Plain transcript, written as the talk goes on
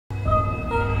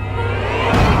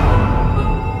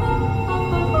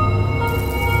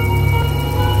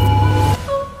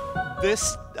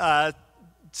this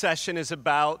session is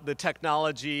about the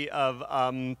technology of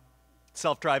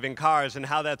self-driving cars and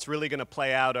how that's really going to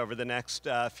play out over the next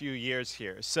few years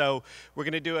here. So we're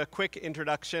going to do a quick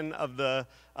introduction of the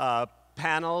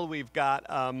panel. We've got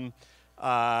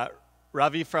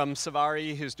Ravi from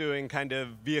Savari, who's doing kind of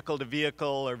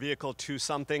vehicle-to-vehicle or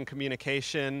vehicle-to-something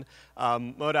communication.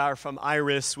 Modar from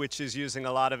Eyeris, which is using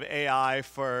a lot of AI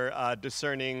for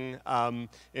discerning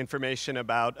information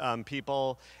about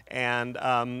people. And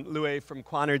Louay from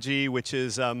Quanergy, which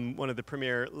is one of the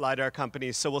premier LiDAR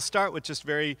companies. So we'll start with just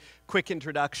very quick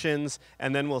introductions,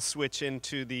 and then we'll switch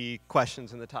into the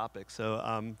questions and the topics.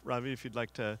 So Ravi, if you'd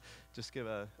like to just give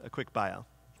a quick bio.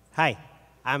 Hi.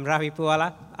 I'm Ravi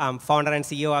Puvvala. I'm founder and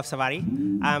CEO of Savari.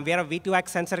 We are a V2X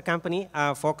sensor company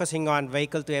focusing on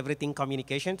vehicle-to-everything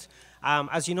communications.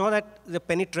 As you know, that the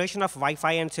penetration of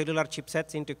Wi-Fi and cellular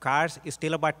chipsets into cars is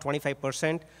still about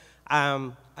 25%.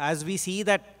 As we see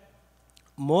that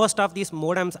most of these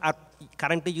modems are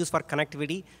currently used for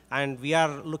connectivity, and we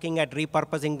are looking at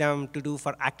repurposing them to do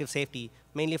for active safety,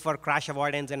 mainly for crash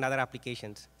avoidance and other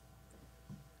applications.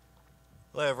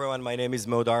 Hello, everyone. My name is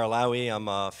Modar Alaoui. I'm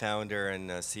a founder and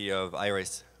CEO of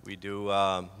Eyeris. We do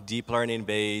deep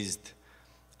learning-based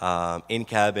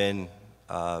in-cabin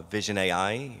vision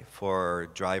AI for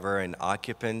driver and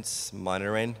occupants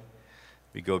monitoring.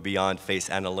 We go beyond face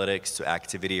analytics to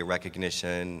activity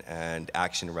recognition and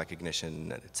action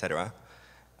recognition, et cetera.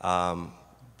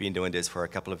 Been doing this for a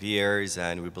couple of years,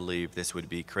 and we believe this would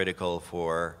be critical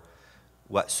for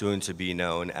what's soon to be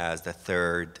known as the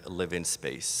third living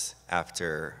space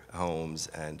after homes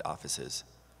and offices.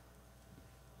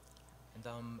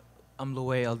 And I'm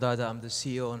Louay, Eldada. I'm the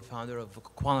CEO and founder of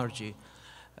Quanergy.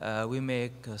 We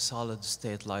make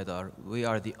solid-state LiDAR. We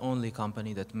are the only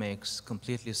company that makes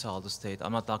completely solid-state.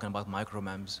 I'm not talking about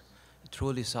micro-MEMS.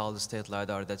 Truly solid-state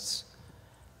LiDAR that's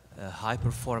high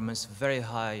performance, very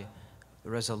high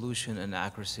resolution and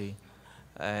accuracy,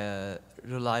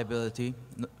 reliability.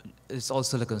 It's all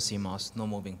silicon CMOS, no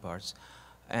moving parts,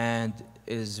 and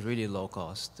is really low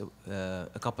cost.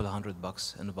 A couple of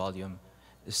 $100 in volume.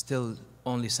 It's still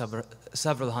only several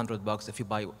 $100 if you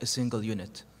buy a single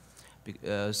unit.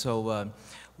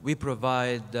 We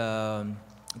provide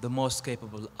the most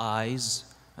capable eyes,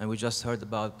 and we just heard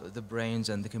about the brains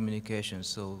and the communication,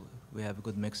 so we have a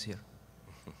good mix here.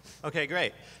 Okay,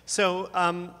 great. So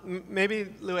maybe,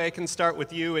 Louay, I can start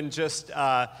with you and just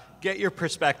get your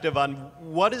perspective on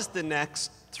what does the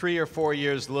next 3 or 4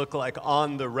 years look like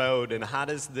on the road, and how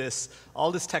does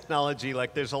all this technology,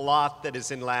 like there's a lot that is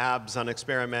in labs on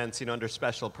experiments, under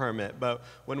special permit, but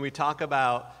when we talk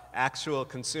about actual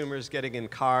consumers getting in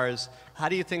cars, how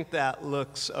do you think that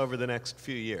looks over the next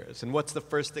few years? And what's the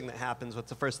first thing that happens? What's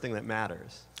the first thing that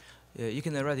matters? Yeah, you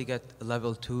can already get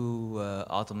level 2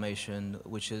 automation,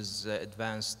 which is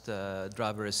advanced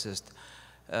driver assist.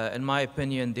 In my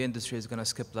opinion, the industry is going to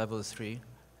skip level 3.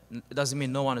 It doesn't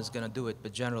mean no one is going to do it,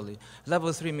 but generally.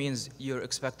 Level 3 means you're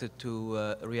expected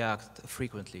to react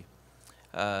frequently.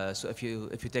 So if you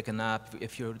take a nap,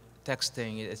 if you're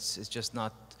texting, it's just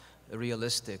not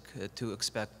realistic to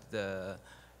expect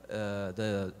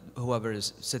whoever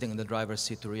is sitting in the driver's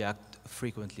seat to react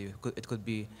frequently. It could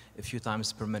be a few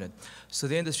times per minute. So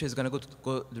the industry is going to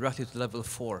go directly to level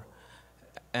 4.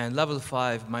 And level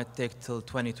 5 might take till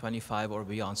 2025 or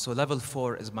beyond. So level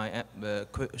 4 is my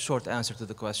short answer to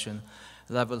the question.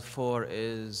 Level 4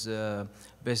 is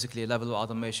basically a level of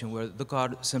automation where the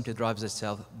car simply drives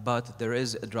itself, but there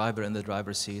is a driver in the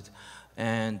driver's seat,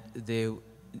 and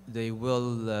they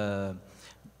will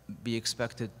be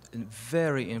expected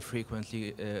very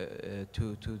infrequently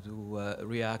to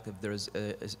react if there is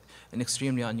an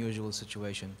extremely unusual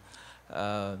situation.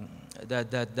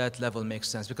 That level makes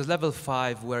sense, because level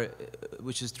 5,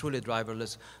 which is truly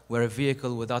driverless, where a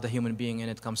vehicle without a human being in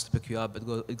it comes to pick you up,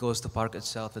 it goes to park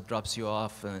itself, it drops you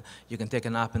off, and you can take a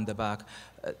nap in the back.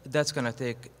 That's going to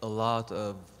take a lot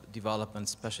of development,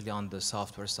 especially on the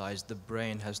software side. The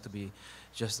brain has to be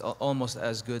just almost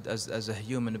as good as a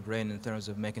human brain in terms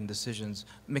of making decisions,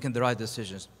 making the right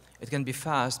decisions. It can be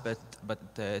fast, but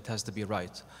it has to be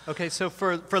right. Okay, so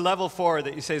for level 4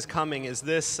 that you say is coming, is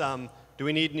this, do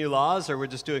we need new laws, or we're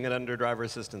just doing it under driver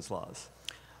assistance laws?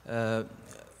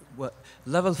 Well,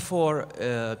 level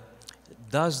 4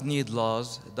 does need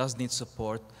laws, does need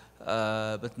support,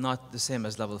 but not the same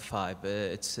as level 5.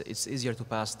 It's easier to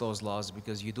pass those laws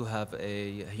because you do have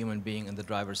a human being in the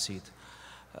driver's seat.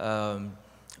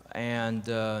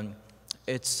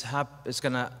 It's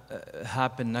going to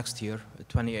happen next year,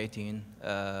 2018.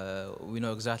 We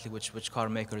know exactly which car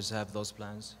makers have those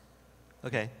plans.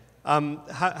 Okay,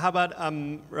 How about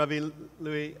Ravi,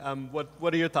 Louay?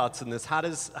 What are your thoughts on this? How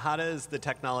does the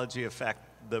technology affect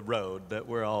the road that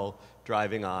we're all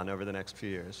driving on over the next few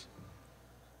years?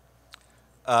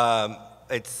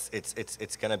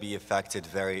 It's going to be affected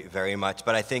very much,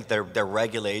 but I think the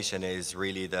regulation is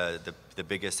really the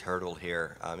biggest hurdle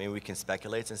here. I mean, we can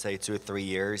speculate and say 2 or 3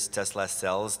 years. Tesla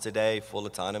sells today full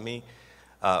autonomy,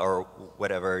 or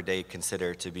whatever they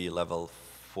consider to be level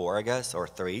 4, I guess, or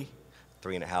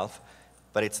 3.5,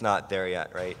 but it's not there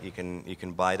yet, right? You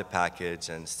can buy the package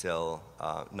and still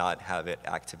not have it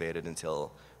activated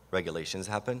until regulations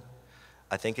happen.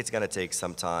 I think it's going to take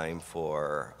some time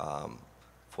for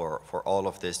all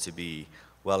of this to be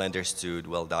well understood,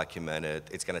 well documented.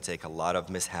 It's going to take a lot of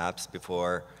mishaps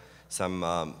before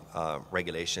some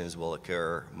regulations will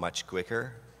occur much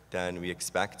quicker than we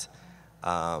expect.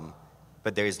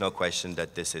 But there is no question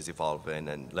that this is evolving,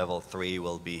 and level 3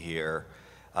 will be here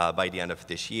by the end of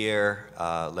this year.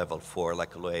 Level 4,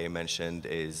 like Louay mentioned,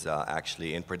 is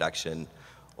actually in production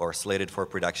or slated for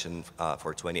production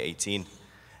for 2018.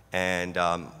 And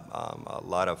a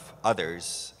lot of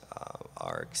others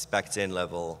are expecting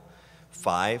level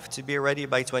 5 to be ready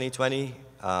by 2020.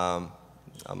 I'm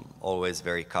always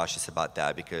very cautious about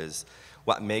that because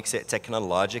what makes it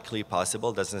technologically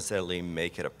possible doesn't necessarily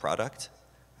make it a product.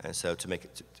 And so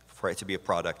for it to be a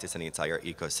product, it's an entire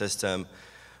ecosystem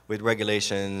with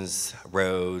regulations,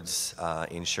 roads,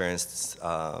 insurance,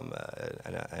 and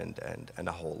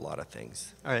a whole lot of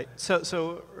things. All right.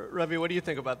 So Ravi, what do you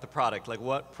think about the product? Like,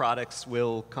 what products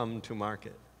will come to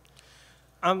market?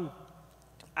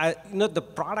 The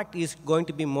product is going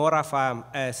to be more of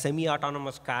a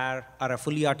semi-autonomous car or a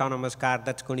fully autonomous car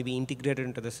that's going to be integrated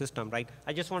into the system, right?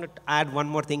 I just wanted to add one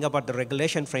more thing about the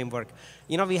regulation framework.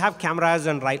 We have cameras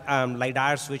and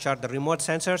LiDARs, which are the remote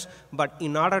sensors, but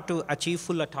in order to achieve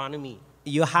full autonomy,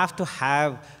 you have to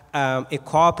have a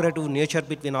cooperative nature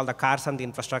between all the cars and the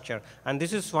infrastructure. And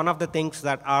this is one of the things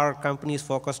that our company is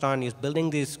focused on, is building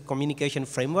this communication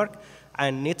framework.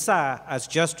 And NHTSA has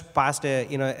just passed a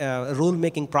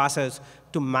rule-making process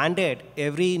to mandate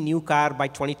every new car by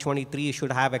 2023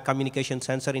 should have a communication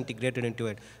sensor integrated into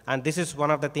it. And this is one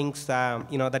of the things that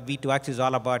V2X is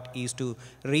all about, is to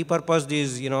repurpose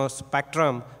this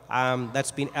spectrum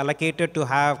that's been allocated to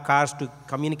have cars to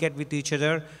communicate with each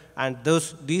other. And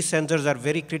these sensors are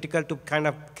very critical to kind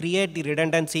of create the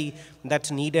redundancy that's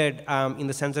needed in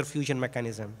the sensor fusion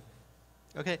mechanism.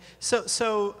 Okay,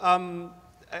 so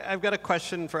I've got a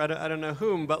question for I don't know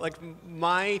whom, but like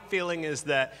my feeling is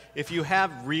that if you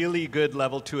have really good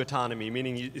level 2 autonomy,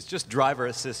 meaning it's just driver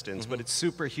assistance, but it's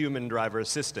superhuman driver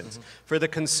assistance. For the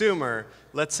consumer,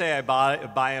 let's say I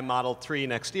buy a Model 3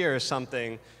 next year or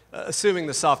something, assuming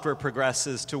the software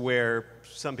progresses to where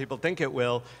some people think it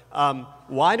will,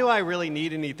 why do I really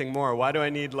need anything more? Why do I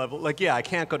need yeah, I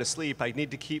can't go to sleep, I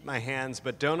need to keep my hands,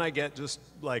 but don't I get just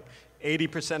like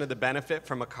 80% of the benefit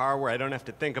from a car where I don't have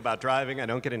to think about driving, I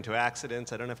don't get into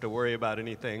accidents, I don't have to worry about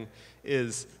anything?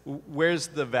 Where's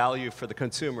the value for the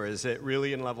consumer? Is it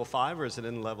really in level 5 or is it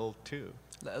in level 2?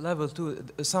 Level 2,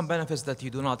 some benefits that you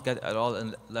do not get at all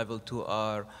in level 2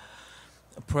 are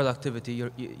productivity.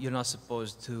 You're not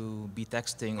supposed to be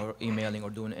texting or emailing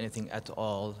or doing anything at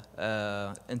all.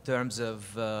 In terms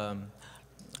of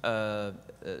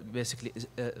basically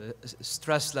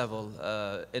stress level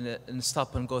in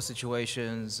stop-and-go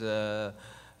situations, you're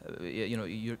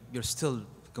still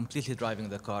completely driving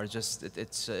the car. Just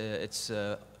it's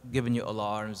giving you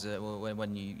alarms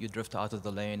when you drift out of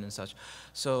the lane and such.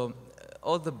 So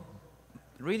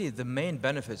really the main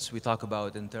benefits we talk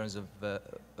about in terms of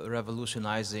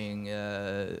revolutionizing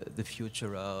the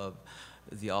future of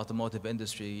the automotive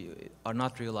industry are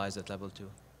not realized at level 2.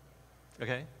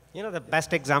 Okay. The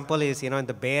best example is, in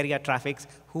the Bay Area traffics,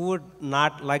 who would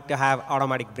not like to have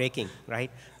automatic braking,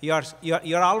 right?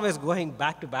 You're always going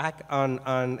back to back on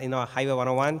Highway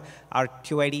 101 or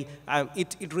 280.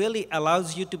 It really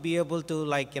allows you to be able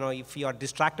to, if you are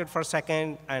distracted for a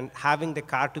second, and having the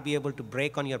car to be able to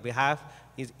brake on your behalf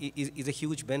is a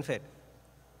huge benefit.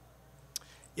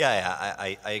 Yeah,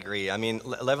 I agree. I mean,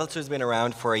 level 2 has been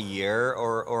around for a year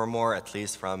or more, at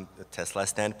least from the Tesla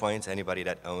standpoint. Anybody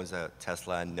that owns a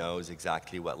Tesla knows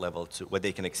exactly what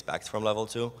they can expect from level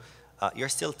 2. You're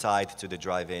still tied to the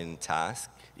drive-in task.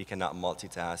 You cannot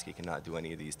multitask. You cannot do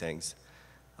any of these things.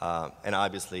 And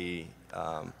obviously,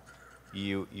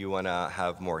 you want to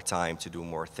have more time to do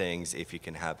more things if you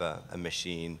can have a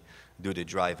machine do the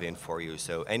drive-in for you.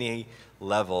 So any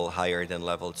level higher than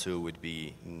level 2 would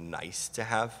be nice to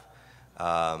have.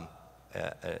 A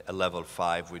level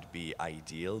 5 would be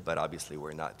ideal, but obviously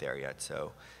we're not there yet.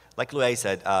 So Like Louay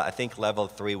said, I think level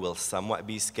 3 will somewhat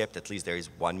be skipped. At least there is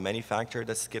one manufacturer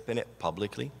that's skipping it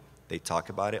publicly. They talk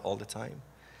about it all the time.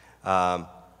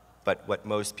 But what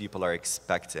most people are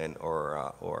expecting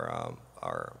or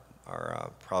are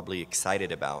probably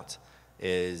excited about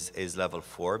is level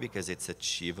 4 because it's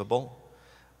achievable.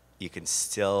 You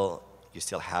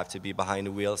still have to be behind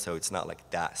the wheel, so it's not like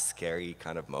that scary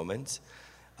kind of moment.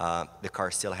 The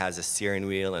car still has a steering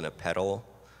wheel and a pedal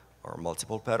or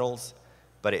multiple pedals,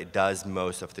 but it does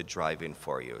most of the driving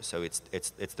for you. So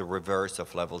it's the reverse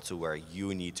of level 2 where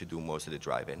you need to do most of the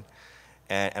driving.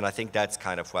 And I think that's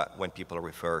kind of what, when people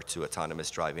refer to autonomous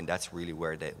driving, that's really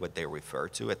what they refer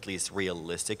to, at least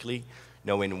realistically,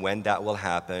 knowing when that will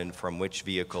happen, from which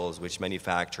vehicles, which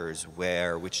manufacturers,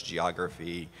 where, which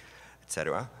geography,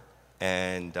 etc.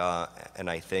 And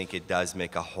I think it does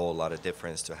make a whole lot of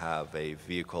difference to have a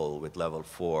vehicle with level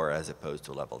 4 as opposed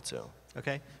to level 2.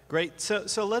 Okay, great.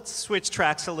 So let's switch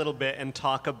tracks a little bit and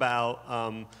talk about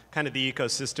kind of the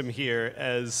ecosystem here.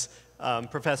 As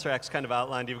Professor X kind of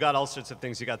outlined, you've got all sorts of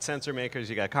things. You've got sensor makers,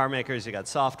 you've got car makers, you've got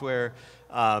software,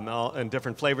 and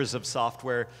different flavors of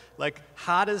software. Like,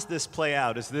 how does this play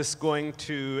out? Is this going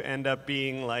to end up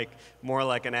being like more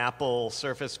like an Apple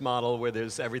Surface model where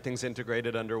everything's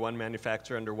integrated under one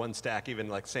manufacturer, under one stack, even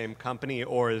like same company?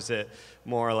 Or is it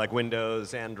more like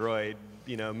Windows, Android,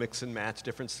 mix and match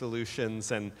different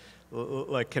solutions? And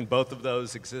like, can both of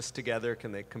those exist together?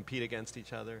 Can they compete against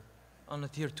each other? On the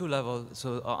tier 2 level,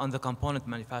 so on the component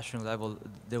manufacturing level,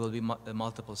 there will be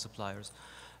multiple suppliers.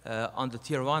 On the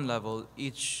tier 1 level,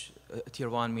 each tier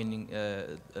 1 meaning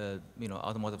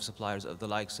automotive suppliers of the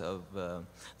likes of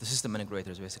the system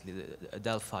integrators, basically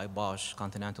Delphi, Bosch,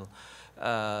 Continental,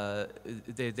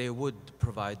 they would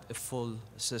provide a full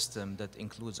system that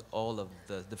includes all of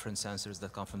the different sensors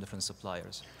that come from different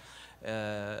suppliers.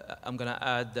 I'm going to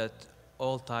add that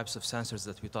all types of sensors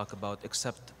that we talk about,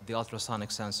 except the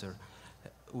ultrasonic sensor,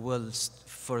 will,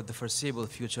 for the foreseeable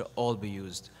future, all be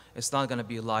used. It's not going to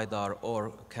be LiDAR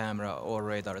or camera or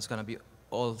radar. It's going to be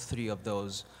all three of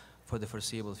those for the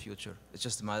foreseeable future. It's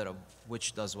just a matter of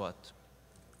which does what.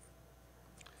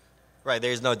 Right,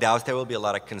 there's no doubt there will be a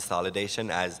lot of consolidation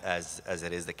as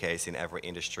it is the case in every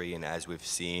industry and as we've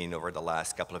seen over the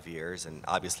last couple of years. And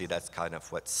obviously that's kind of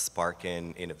what's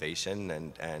sparking innovation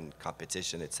and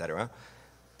competition, et cetera.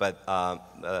 But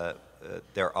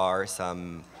there are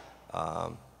some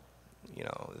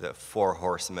the 4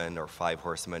 horsemen or 5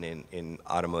 horsemen in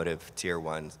automotive tier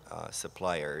 1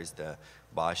 suppliers, the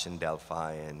Bosch and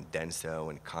Delphi and Denso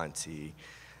and Conti,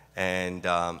 and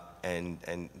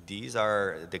these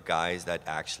are the guys that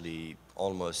actually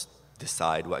almost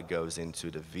decide what goes into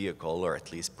the vehicle, or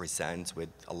at least present with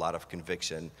a lot of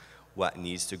conviction what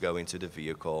needs to go into the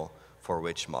vehicle for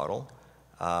which model.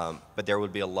 But there will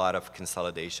be a lot of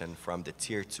consolidation from the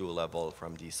tier 2 level,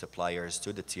 from the suppliers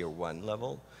to the tier 1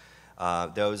 level.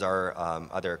 Those are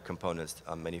other components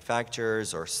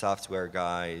manufacturers or software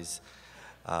guys,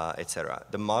 etc.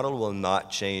 The model will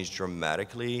not change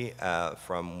dramatically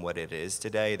from what it is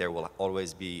today. There will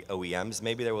always be OEMs.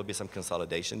 Maybe there will be some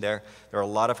consolidation there. There are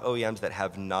a lot of OEMs that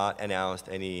have not announced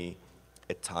any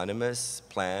autonomous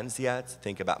plans yet.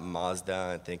 Think about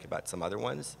Mazda and think about some other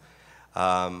ones.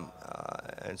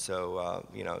 And so,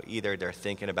 either they're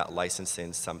thinking about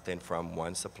licensing something from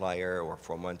one supplier or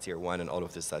from one tier 1, and all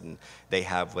of a sudden they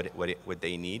have what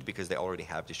they need because they already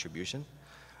have distribution.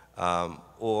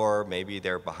 Or maybe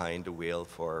they're behind the wheel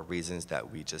for reasons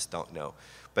that we just don't know.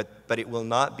 But it will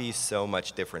not be so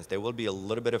much difference. There will be a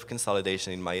little bit of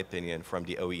consolidation, in my opinion, from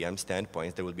the OEM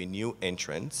standpoint. There will be new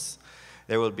entrants.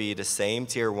 There will be the same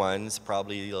tier 1s,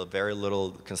 probably very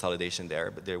little consolidation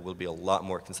there, but there will be a lot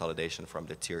more consolidation from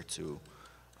the tier 2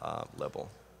 level.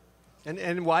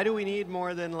 And why do we need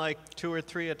more than like 2 or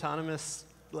 3 autonomous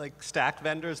stacked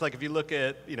vendors? Like if you look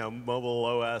at mobile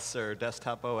OS or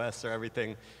desktop OS or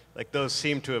everything, like those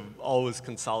seem to have always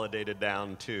consolidated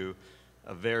down to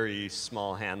a very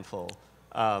small handful.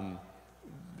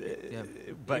 Yeah.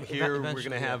 But here we're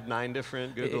going to have 9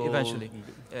 different Google. Eventually.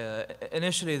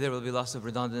 Initially there will be lots of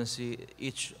redundancy.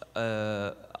 Each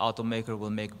automaker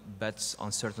will make bets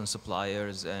on certain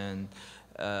suppliers, and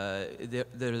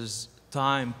there is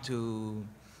time to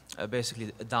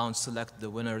basically down select the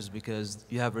winners because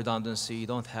you have redundancy. You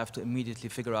don't have to immediately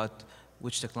figure out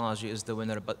which technology is the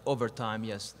winner, but over time,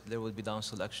 yes, there will be down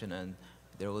selection and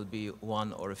there will be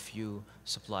one or a few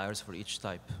suppliers for each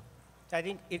type. I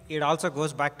think it also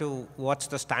goes back to what's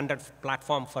the standard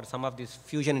platform for some of this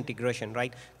fusion integration,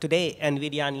 right? Today,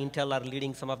 NVIDIA and Intel are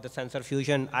leading some of the sensor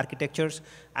fusion architectures,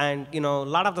 and a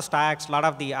lot of the stacks, a lot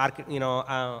of the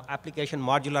application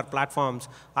modular platforms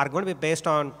are going to be based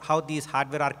on how these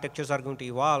hardware architectures are going to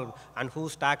evolve and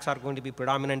whose stacks are going to be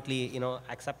predominantly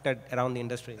accepted around the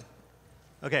industry.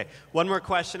 Okay, one more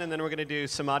question, and then we're going to do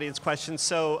some audience questions.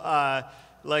 So,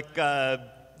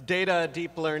 data,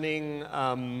 deep learning.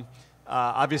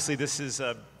 Obviously, this is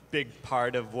a big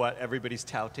part of what everybody's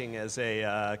touting as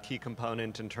a key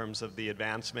component in terms of the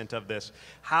advancement of this.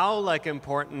 How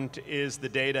important is the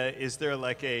data? Is there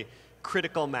a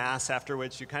critical mass after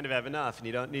which you kind of have enough and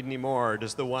you don't need any more? Or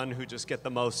does the one who just get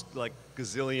the most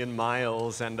gazillion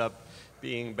miles end up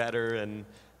being better? And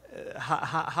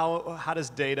how does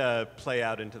data play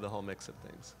out into the whole mix of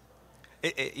things?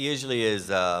 It usually is,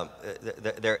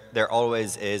 there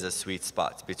always is a sweet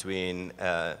spot between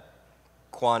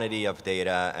quantity of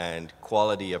data and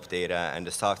quality of data and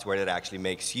the software that actually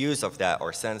makes use of that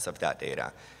or sense of that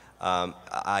data.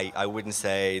 I wouldn't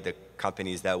say the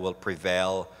companies that will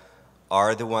prevail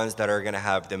are the ones that are going to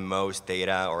have the most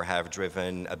data or have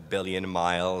driven 1 billion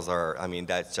miles, or I mean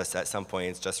that's just at some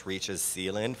point it just reaches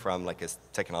ceiling from a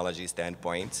technology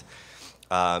standpoint.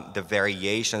 The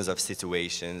variations of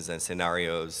situations and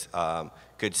scenarios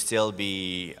could still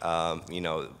be,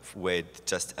 with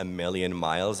just 1 million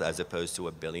miles as opposed to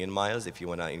 1 billion miles if you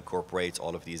want to incorporate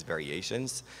all of these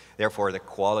variations. Therefore, the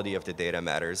quality of the data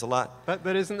matters a lot.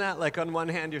 But isn't that on one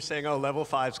hand you're saying, oh, level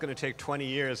 5 is going to take 20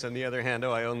 years, and the other hand,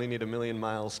 oh, I only need 1 million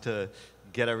miles to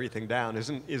get everything down.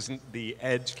 Isn't the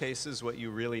edge cases what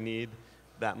you really need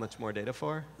that much more data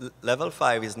for? Level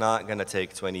 5 is not going to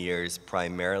take 20 years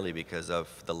primarily because of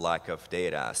the lack of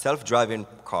data. Self-driving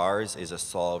cars is a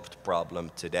solved problem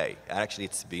today. Actually,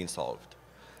 it's being solved.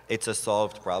 It's a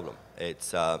solved problem. It's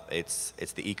the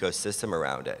ecosystem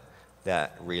around it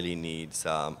that really needs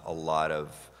a lot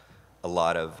of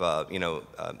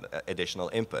additional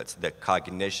inputs. The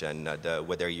cognition,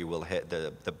 whether you will hit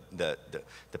the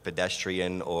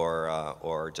pedestrian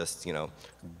or just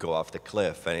go off the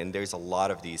cliff, and there's a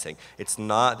lot of these things. It's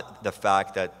not the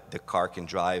fact that the car can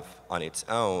drive on its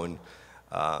own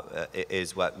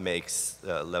is what makes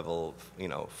level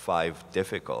 5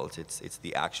 difficult. It's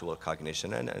the actual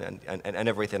cognition and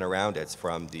everything around it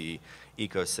from the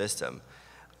ecosystem.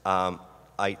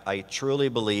 I truly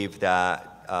believe that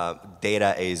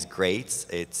data is great.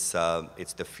 It's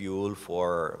the fuel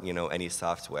for any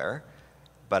software,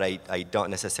 but I don't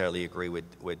necessarily agree with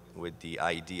the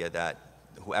idea that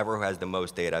whoever has the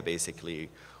most data basically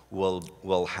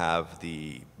will have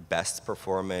the best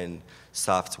performing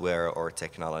software or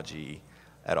technology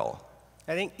at all.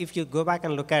 I think if you go back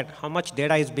and look at how much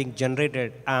data is being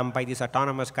generated by these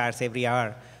autonomous cars every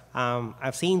hour,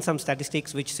 I've seen some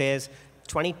statistics which says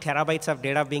 20 terabytes of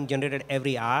data being generated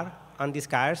every hour on these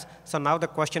cars. So now the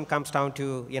question comes down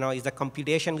to, is the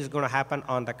computation is going to happen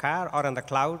on the car or on the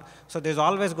cloud? So there's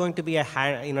always going to be a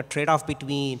trade-off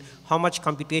between how much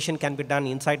computation can be done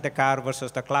inside the car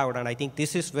versus the cloud. And I think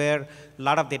this is where a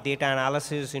lot of the data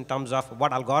analysis in terms of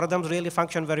what algorithms really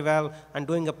function very well and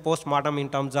doing a post-mortem in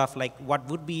terms of what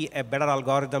would be a better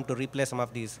algorithm to replace some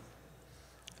of these.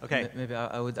 Okay. Maybe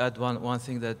I would add one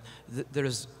thing that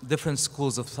there's different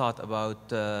schools of thought about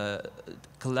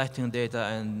collecting data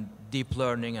and deep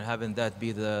learning and having that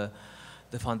be the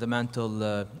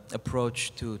fundamental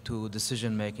approach to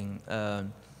decision making.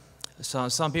 So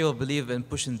some people believe in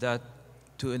pushing that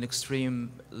to an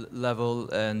extreme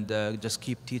level and just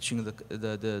keep teaching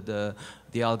the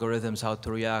algorithms how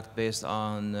to react based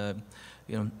on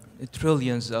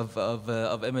trillions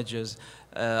of images.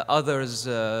 Others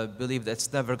believe that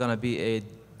it's never going to be a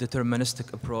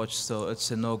deterministic approach, so it's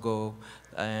a no-go,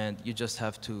 and you just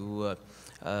have to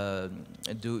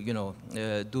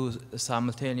do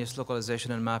simultaneous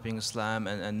localization and mapping SLAM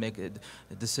and make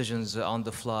decisions on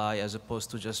the fly, as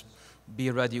opposed to just be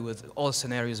ready with all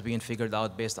scenarios being figured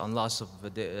out based on lots of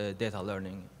data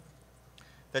learning.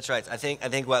 That's right. I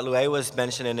think what Louay was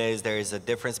mentioning is there is a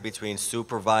difference between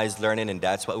supervised learning, and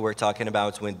that's what we're talking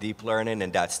about with deep learning,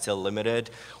 and that's still limited.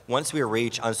 Once we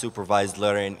reach unsupervised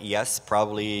learning, yes,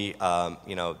 probably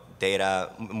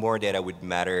more data would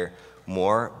matter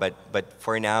more, but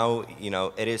for now,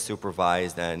 it is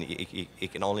supervised, and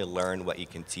it can only learn what you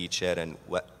can teach it and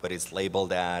what it's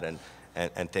labeled at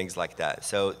and things like that.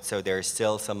 So there's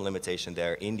still some limitation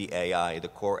there in the AI, the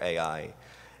core AI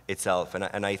itself,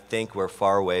 and I think we're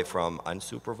far away from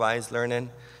unsupervised learning,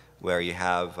 where you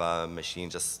have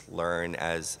machines just learn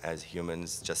as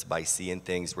humans just by seeing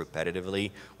things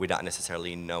repetitively without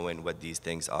necessarily knowing what these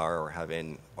things are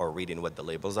or reading what the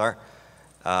labels are.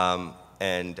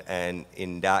 and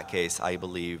in that case, I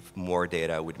believe more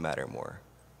data would matter more.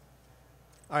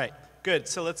 All right, good.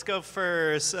 So let's go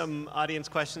for some audience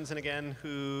questions. And again,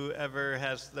 whoever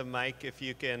has the mic, if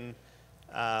you can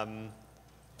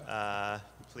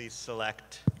please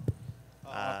select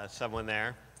someone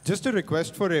there. Just a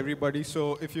request for everybody.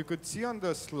 So if you could see on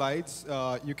the slides,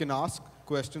 you can ask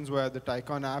questions via the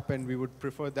TiEcon app, and we would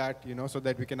prefer that, so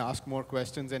that we can ask more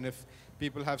questions. And if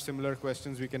people have similar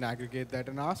questions, we can aggregate that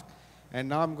and ask. And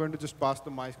now I'm going to just pass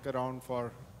the mic around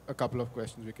for a couple of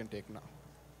questions we can take now.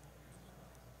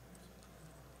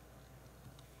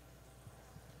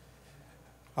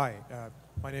 Hi,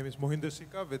 my name is Mohinder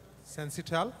Sika with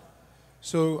Sensitel.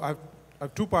 So I have a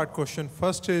two-part question.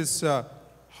 First is,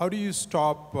 how do you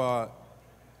stop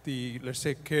the, let's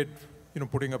say, kid,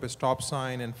 putting up a stop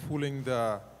sign and fooling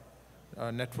the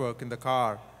network in the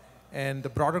car? And the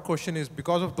broader question is,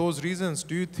 because of those reasons,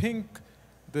 do you think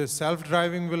the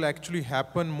self-driving will actually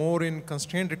happen more in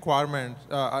constrained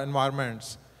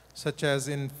environments, such as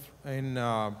in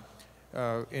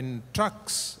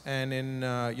trucks and in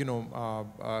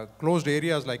closed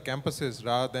areas like campuses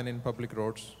rather than in public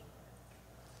roads?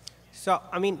 So,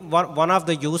 I mean, one of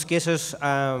the use cases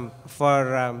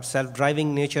for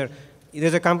self-driving nature,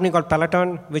 there's a company called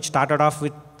Peloton, which started off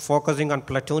with focusing on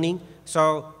platooning.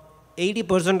 So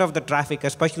 80% of the traffic,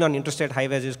 especially on interstate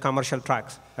highways, is commercial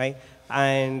trucks, right?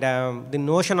 And the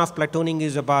notion of platooning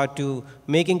is about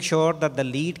making sure that the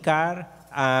lead car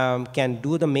can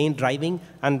do the main driving,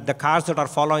 and the cars that are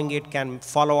following it can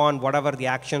follow on whatever the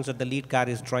actions that the lead car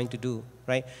is trying to do,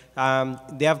 right?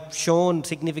 They have shown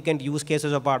significant use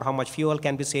cases about how much fuel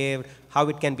can be saved, how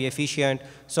it can be efficient.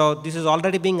 So this is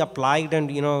already being applied and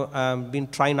been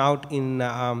tried out in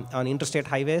on interstate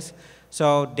highways.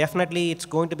 So definitely it's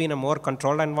going to be in a more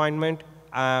controlled environment.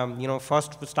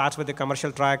 First it starts with the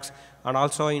commercial trucks, and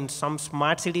also in some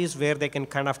smart cities where they can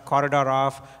kind of corridor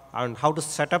off on how to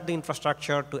set up the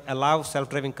infrastructure to allow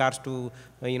self-driving cars to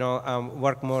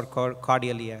work more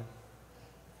cordially. Yeah.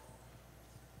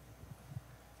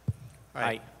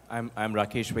 Hi, I'm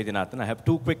Rakesh Vaidyanathan. I have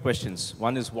two quick questions.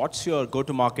 One is, what's your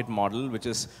go-to-market model, which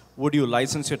is, would you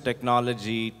license your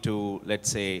technology to, let's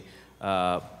say,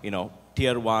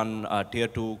 tier 1, tier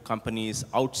 2 companies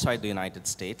outside the United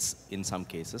States in some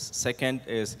cases? Second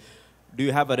is, do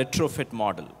you have a retrofit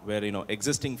model where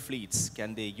existing fleets,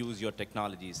 can they use your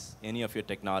technologies, any of your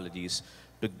technologies,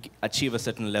 to achieve a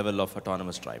certain level of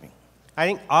autonomous driving? I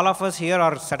think all of us here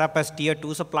are set up as tier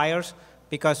 2 suppliers,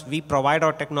 because we provide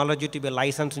our technology to be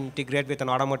licensed and integrate with an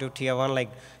automotive tier 1 like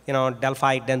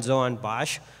Delphi, Denso, and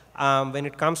Bosch. When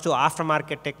it comes to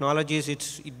aftermarket technologies,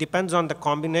 it depends on the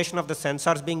combination of the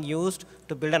sensors being used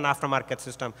to build an aftermarket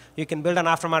system. You can build an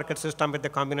aftermarket system with the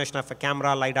combination of a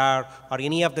camera, LiDAR, or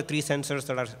any of the 3 sensors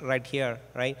that are right here,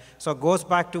 right? So it goes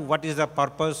back to what is the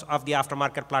purpose of the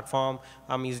aftermarket platform.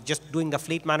 Is it just doing the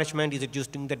fleet management? Is it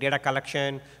just doing the data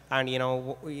collection? And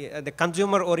the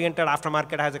consumer-oriented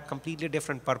aftermarket has a completely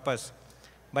different purpose.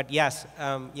 But yes,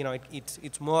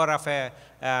 it's more of a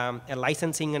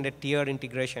licensing and a tiered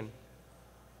integration.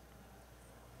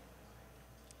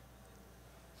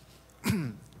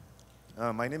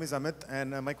 My name is Amit,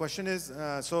 and my question is,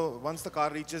 so once the car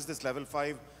reaches this level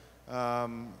 5,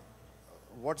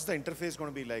 what's the interface going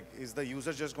to be like? Is the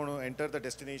user just going to enter the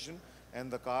destination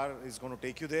and the car is going to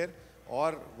take you there?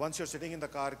 Or once you're sitting in the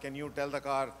car, can you tell the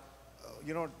car,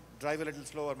 drive a little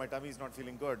slower, my tummy is not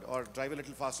feeling good, or drive a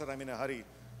little faster, I'm in a hurry,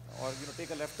 or take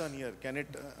a left turn here? Can it,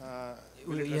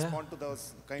 will it respond to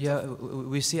those kinds of? Yeah,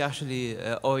 we see actually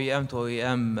OEM to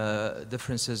OEM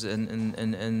differences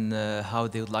in how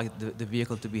they would like the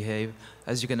vehicle to behave.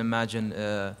 As you can imagine,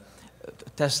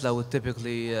 Tesla would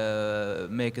typically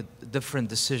make a different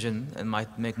decision and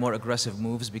might make more aggressive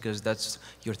moves, because that's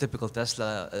your typical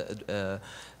Tesla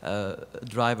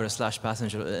driver /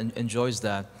 passenger enjoys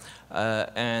that.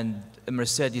 And a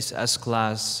Mercedes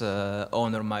S-Class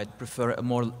owner might prefer a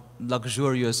more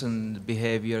luxurious and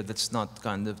behavior that's not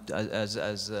kind of as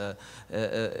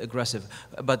aggressive.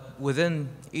 But within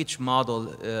each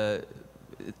model,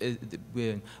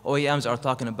 OEMs are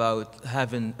talking about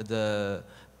having the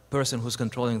person who's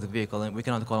controlling the vehicle, and we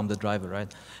cannot call him the driver,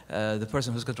 right? The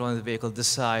person who's controlling the vehicle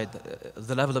decide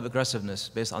the level of aggressiveness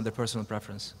based on their personal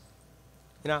preference.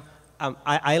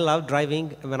 I love driving.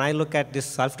 When I look at these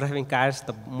self-driving cars,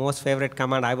 the most favorite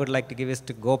command I would like to give is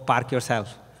to go park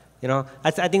yourself.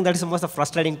 I think that is the most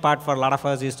frustrating part for a lot of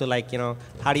us, is to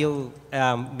how do you,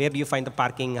 where do you find the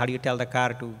parking? How do you tell the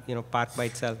car to, park by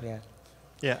itself? Yeah.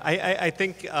 Yeah, I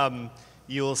think,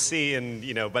 you'll see,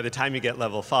 and by the time you get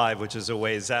level 5, which is a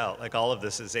ways out, like all of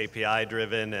this is API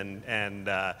driven, and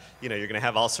you're going to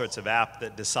have all sorts of app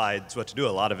that decides what to do. A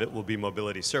lot of it will be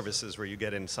mobility services, where you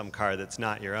get in some car that's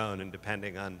not your own, and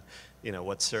depending on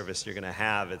what service you're going to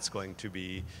have, it's going to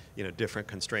be different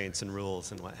constraints and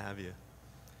rules and what have you.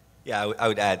 Yeah, I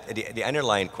would add, the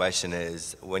underlying question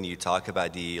is, when you talk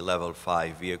about the level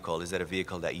 5 vehicle, is it a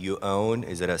vehicle that you own?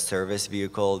 Is it a service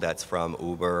vehicle that's from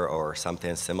Uber or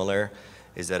something similar?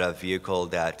 Is it a vehicle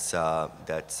that's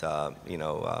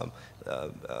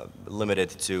limited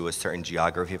to a certain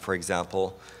geography, for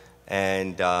example?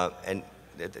 And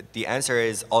the answer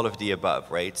is all of the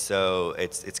above, right? So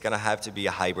it's going to have to be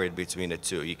a hybrid between the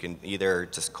two. You can either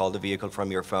just call the vehicle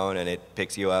from your phone and it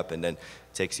picks you up and then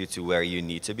takes you to where you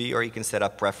need to be, or you can set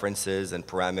up preferences and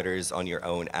parameters on your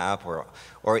own app, or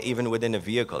even within a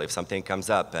vehicle. If something comes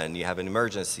up and you have an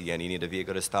emergency and you need a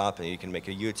vehicle to stop, and you can make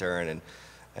a U-turn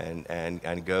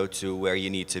and go to where you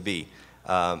need to be.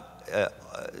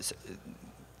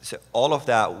 So all of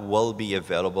that will be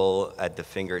available at the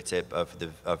fingertip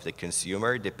of the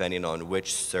consumer, depending on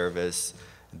which service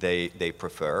they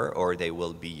prefer or they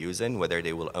will be using, whether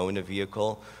they will own a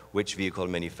vehicle, which vehicle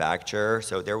manufacturer.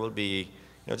 So there will be,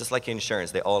 just like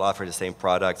insurance, they all offer the same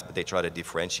products, but they try to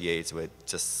differentiate with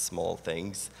just small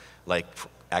things like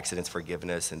accidents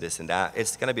forgiveness and this and that.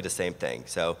 It's going to be the same thing.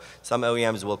 So some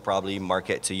OEMs will probably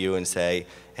market to you and say,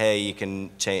 hey, you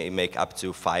can make up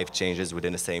to 5 changes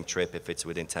within the same trip if it's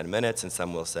within 10 minutes. And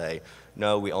some will say,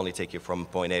 no, we only take you from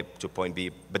point A to point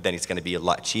B, but then it's going to be a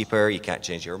lot cheaper. You can't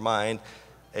change your mind.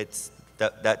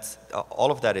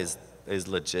 All of that is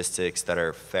logistics that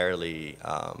are fairly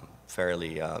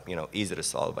easy to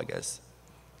solve, I guess.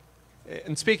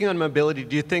 And speaking on mobility,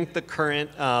 do you think the current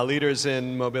leaders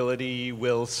in mobility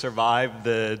will survive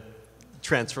the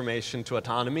transformation to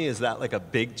autonomy? Is that like a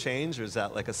big change, or is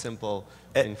that like a simple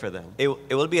thing for them? It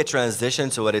will be a transition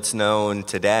to what it's known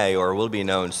today, or will be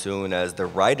known soon as the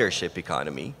ridership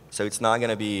economy. So it's not going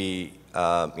to be,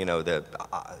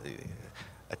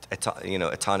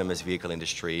 autonomous vehicle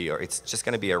industry, or it's just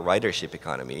going to be a ridership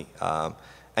economy.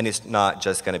 And it's not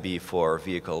just going to be for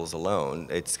vehicles alone.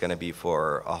 It's going to be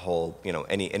for a whole,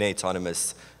 any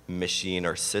autonomous machine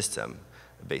or system,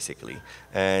 basically.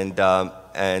 And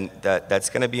that's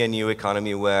going to be a new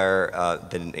economy where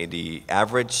the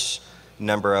average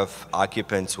number of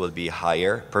occupants will be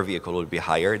higher, per vehicle will be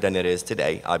higher than it is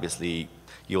today. Obviously,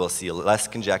 you will see less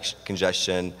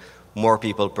congestion, more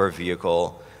people per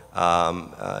vehicle.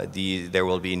 There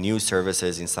will be new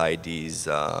services inside these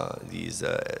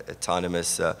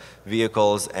autonomous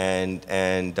vehicles, and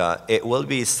it will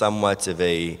be somewhat of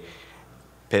a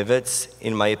pivot,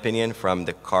 in my opinion, from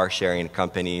the car-sharing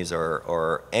companies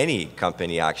or any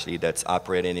company actually that's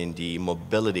operating in the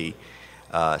mobility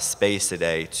space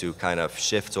today to kind of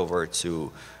shift over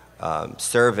to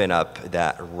serving up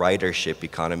that ridership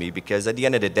economy. Because at the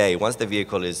end of the day, once the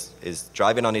vehicle is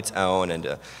driving on its own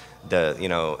and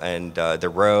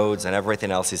the roads and everything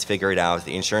else is figured out,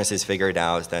 the insurance is figured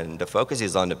out, then the focus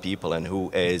is on the people and who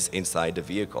is inside the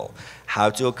vehicle. How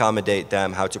to accommodate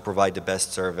them, how to provide the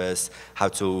best service, how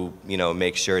to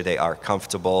make sure they are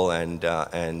comfortable, and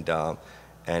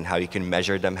how you can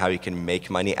measure them, how you can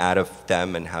make money out of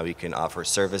them, and how you can offer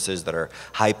services that are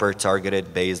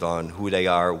hyper-targeted based on who they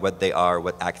are, what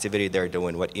activity they're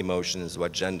doing, what emotions,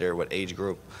 what gender, what age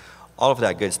group. All of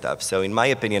that good stuff. So in my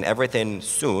opinion, everything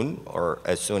soon, or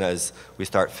as soon as we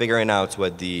start figuring out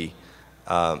what as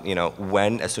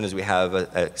soon as we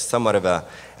have somewhat of a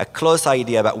close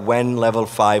idea about when level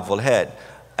 5 will hit,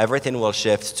 everything will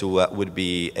shift to what would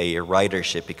be a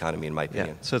ridership economy, in my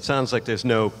opinion. Yeah. So it sounds like there's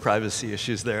no privacy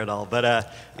issues there at all. But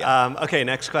okay,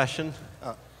 next question.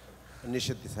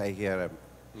 Nishit Desai here. I'm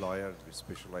a lawyer. We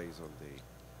specialize on the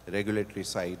regulatory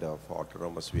side of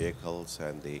autonomous vehicles,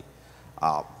 and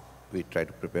we try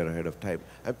to prepare ahead of time.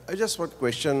 I just want to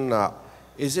question,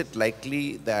 is it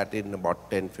likely that in about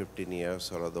 10, 15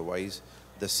 years or otherwise,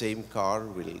 the same car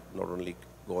will not only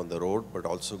go on the road, but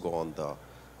also go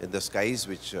in the skies,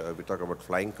 which we talk about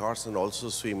flying cars, and also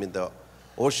swim in the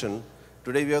ocean?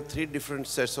 Today we have 3 different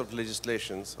sets of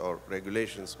legislations or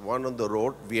regulations. One on the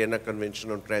road, Vienna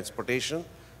Convention on Transportation,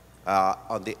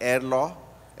 on the air law,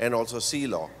 and also sea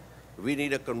law. We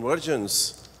need a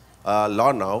convergence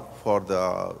law now for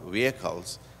the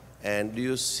vehicles. And do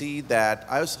you see that?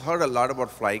 I've heard a lot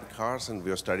about flying cars, and we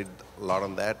have studied a lot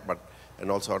on that, and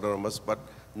also autonomous, but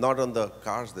not on the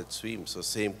cars that swim. So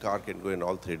same car can go in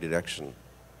all 3 directions.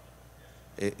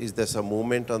 Is there some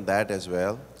movement on that as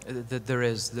well? There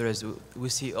is. We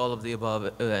see all of the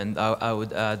above, and I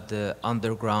would add the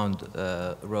underground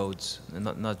roads,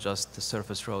 not just the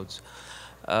surface roads.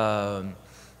 Yeah,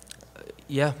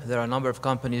 there are a number of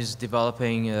companies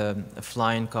developing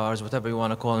flying cars, whatever you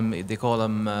want to call them.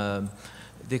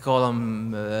 They call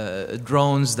them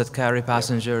drones that carry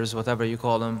passengers, whatever you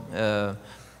call them.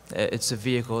 It's a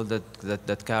vehicle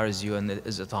that carries you and it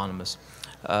is autonomous.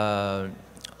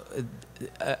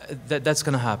 That's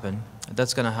going to happen.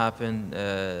 That's going to happen.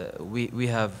 We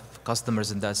have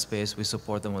customers in that space. We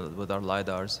support them with our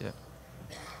LiDARs. Yeah.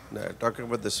 No, talking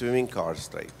about the swimming cars,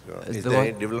 right? Is there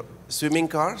any swimming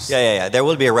cars? Yeah. There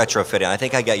will be a retrofitting. I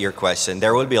think I get your question.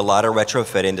 There will be a lot of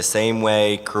retrofitting. The same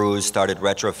way Cruise started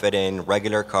retrofitting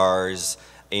regular cars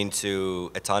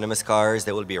into autonomous cars,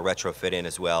 there will be a retrofitting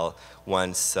as well.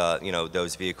 Once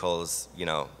those vehicles,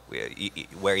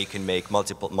 where you can make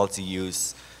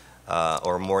multi-use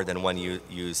or more than one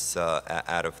use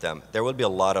out of them. There will be a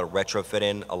lot of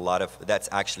retrofitting. That's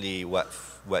actually what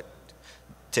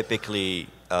typically.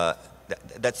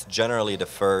 That's generally the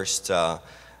first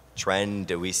trend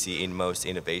that we see in most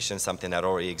innovations, something that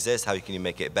already exists. How can you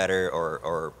make it better,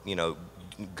 or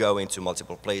go into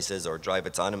multiple places or drive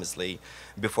autonomously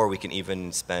before we can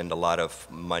even spend a lot of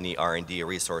money, R&D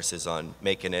resources on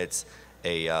making it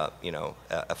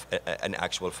an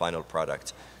actual final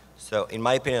product. So in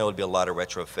my opinion, there will be a lot of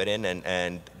retrofitting,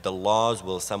 and the laws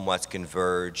will somewhat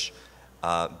converge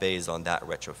based on that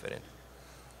retrofitting.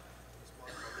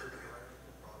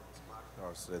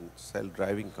 And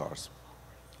self-driving cars.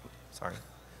 Sorry?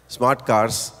 Smart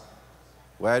cars.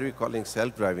 Why are we calling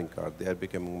self-driving cars? They are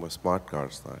becoming more smart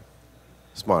cars now.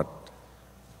 Smart.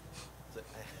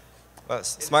 Well,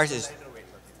 smart is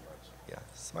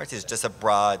just a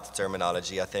broad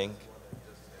terminology, I think.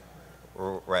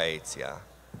 Right, yeah.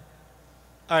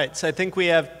 All right, so I think we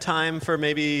have time for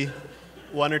maybe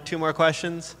one or two more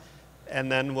questions, and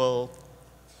then we'll.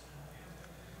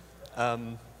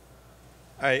 All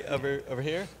right, over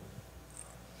here.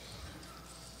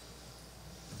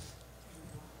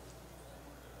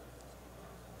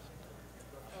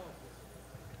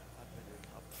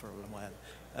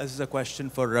 This is a question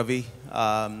for Ravi.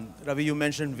 Ravi, you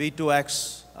mentioned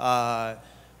V2X.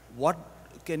 What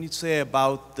can you say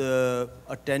about the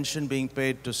attention being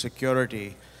paid to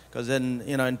security? Because then,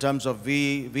 in terms of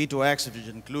V2X, if it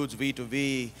includes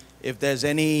V2V, if there's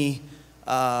any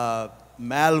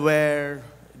malware,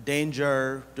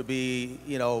 danger to be,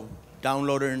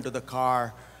 downloaded into the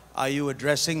car, are you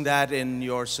addressing that in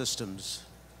your systems?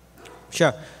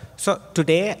 Sure. So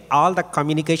today, all the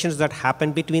communications that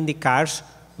happen between the cars,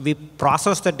 we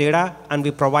process the data and we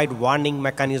provide warning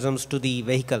mechanisms to the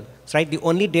vehicle. Right? The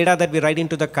only data that we write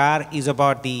into the car is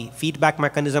about the feedback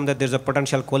mechanism that there's a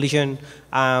potential collision,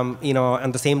 on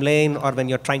the same lane, or when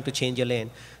you're trying to change a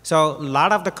lane. So a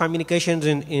lot of the communications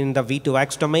in the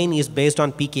V2X domain is based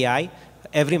on PKI.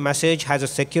 Every message has a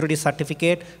security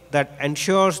certificate that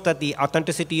ensures that the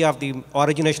authenticity of the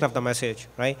origination of the message,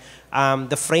 right?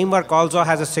 The framework also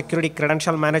has a security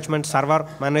credential management server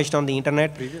managed on the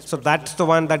internet. So that's the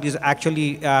one that is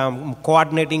actually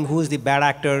coordinating who is the bad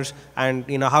actors, and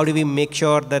how do we make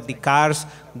sure that the cars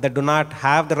that do not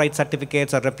have the right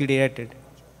certificates are repudiated.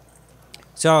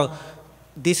 So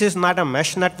this is not a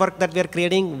mesh network that we are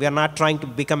creating. We are not trying to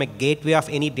become a gateway of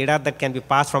any data that can be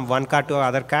passed from one car to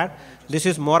another car. This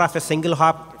is more of a single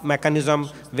hop mechanism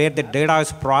where the data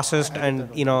is processed and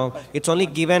it's only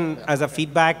given as a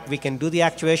feedback. We can do the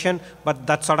actuation, but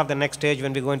that's sort of the next stage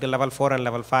when we go into level 4 and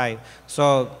level 5.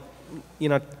 So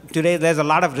today there's a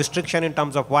lot of restriction in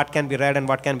terms of what can be read and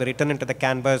what can be written into the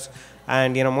CAN bus.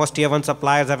 And most tier 1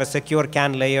 suppliers have a secure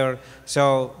CAN layer.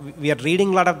 So we are reading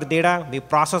a lot of the data. We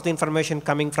process the information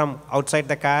coming from outside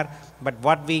the car, but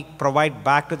what we provide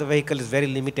back to the vehicle is very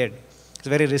limited. It's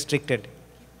very restricted.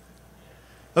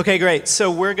 Okay, great.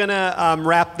 So we're going to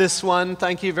wrap this one.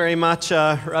 Thank you very much,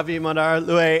 Ravi, Modar,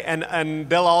 Louay, and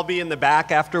they'll all be in the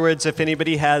back afterwards if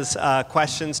anybody has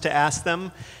questions to ask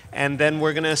them. And then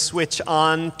we're going to switch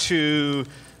on to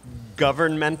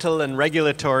governmental and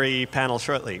regulatory panel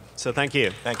shortly. So thank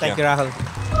you. Thank you, Rahul.